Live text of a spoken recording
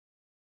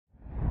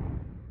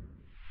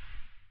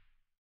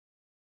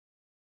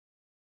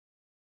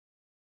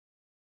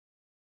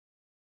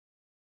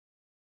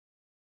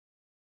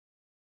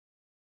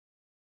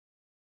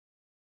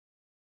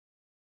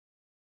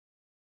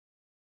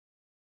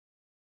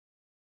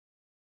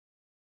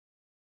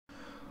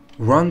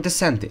Ron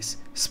DeSantis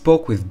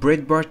spoke with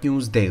Breitbart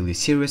News Daily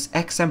Sirius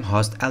XM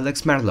host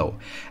Alex Merlo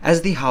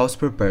as the House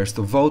prepares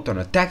to vote on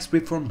a tax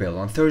reform bill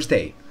on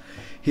Thursday.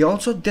 He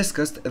also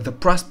discussed the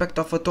prospect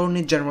of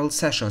Attorney General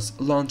Sessions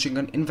launching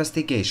an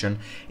investigation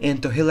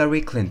into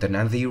Hillary Clinton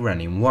and the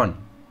uranium one.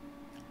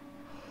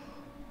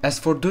 As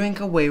for doing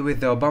away with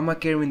the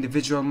Obamacare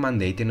individual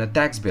mandate in a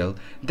tax bill,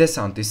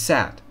 DeSantis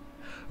said,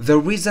 "The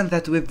reason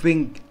that we've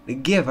been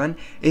given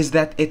is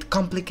that it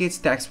complicates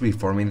tax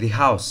reform in the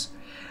House.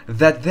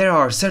 That there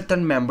are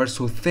certain members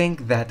who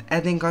think that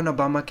adding an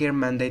Obamacare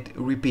mandate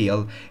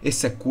repeal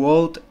is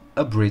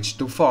a bridge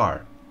too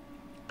far.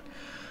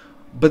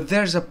 But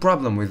there's a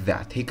problem with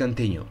that," he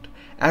continued.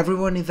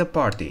 "Everyone in the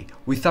party,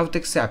 without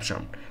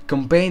exception,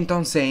 campaigned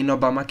on saying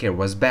Obamacare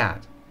was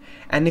bad.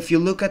 And if you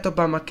look at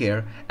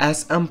Obamacare,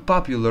 as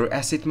unpopular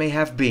as it may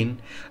have been,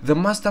 the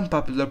most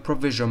unpopular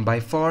provision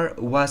by far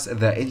was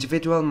the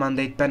individual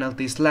mandate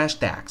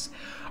penalty/tax.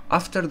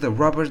 After the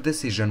Roberts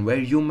decision, where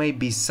you may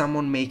be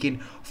someone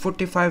making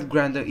 45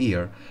 grand a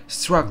year,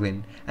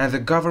 struggling, and the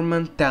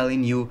government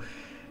telling you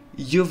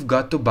you've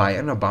got to buy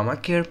an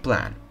Obamacare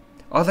plan.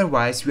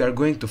 Otherwise, we are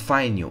going to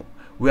fine you.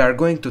 We are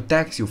going to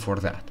tax you for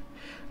that."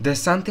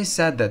 DeSantis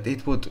said that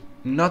it would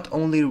not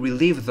only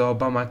relieve the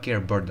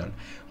Obamacare burden,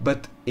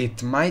 but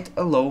it might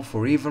allow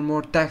for even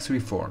more tax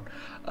reform,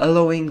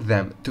 allowing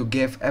them to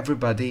give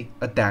everybody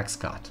a tax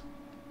cut.